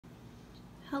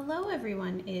Hello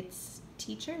everyone, it's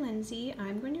Teacher Lindsay.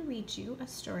 I'm going to read you a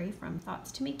story from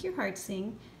Thoughts to Make Your Heart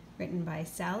Sing, written by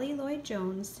Sally Lloyd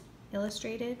Jones,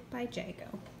 illustrated by Jago.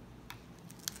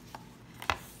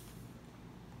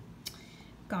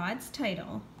 God's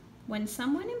title. When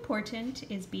someone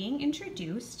important is being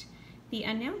introduced, the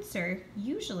announcer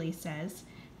usually says,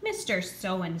 "Mr.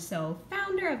 So-and-so,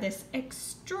 founder of this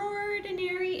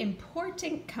extraordinary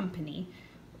important company,"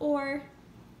 or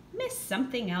 "Miss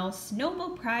something else, Nobel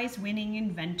Prize winning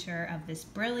inventor of this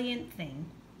brilliant thing."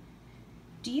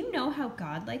 Do you know how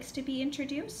God likes to be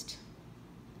introduced?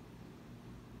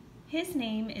 His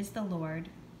name is the Lord,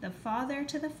 the Father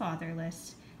to the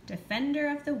fatherless, defender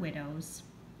of the widows.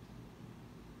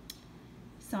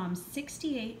 Psalm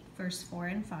 68, verse 4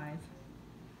 and 5.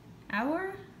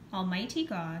 Our Almighty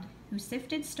God, who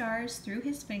sifted stars through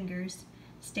his fingers,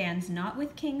 stands not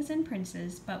with kings and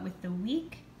princes, but with the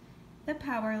weak, the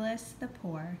powerless, the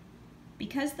poor,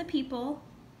 because the people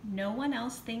no one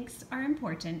else thinks are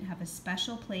important have a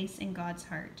special place in God's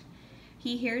heart.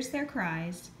 He hears their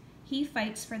cries, he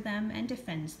fights for them and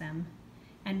defends them.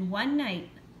 And one night,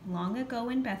 long ago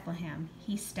in Bethlehem,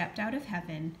 he stepped out of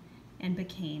heaven and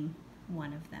became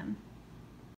one of them.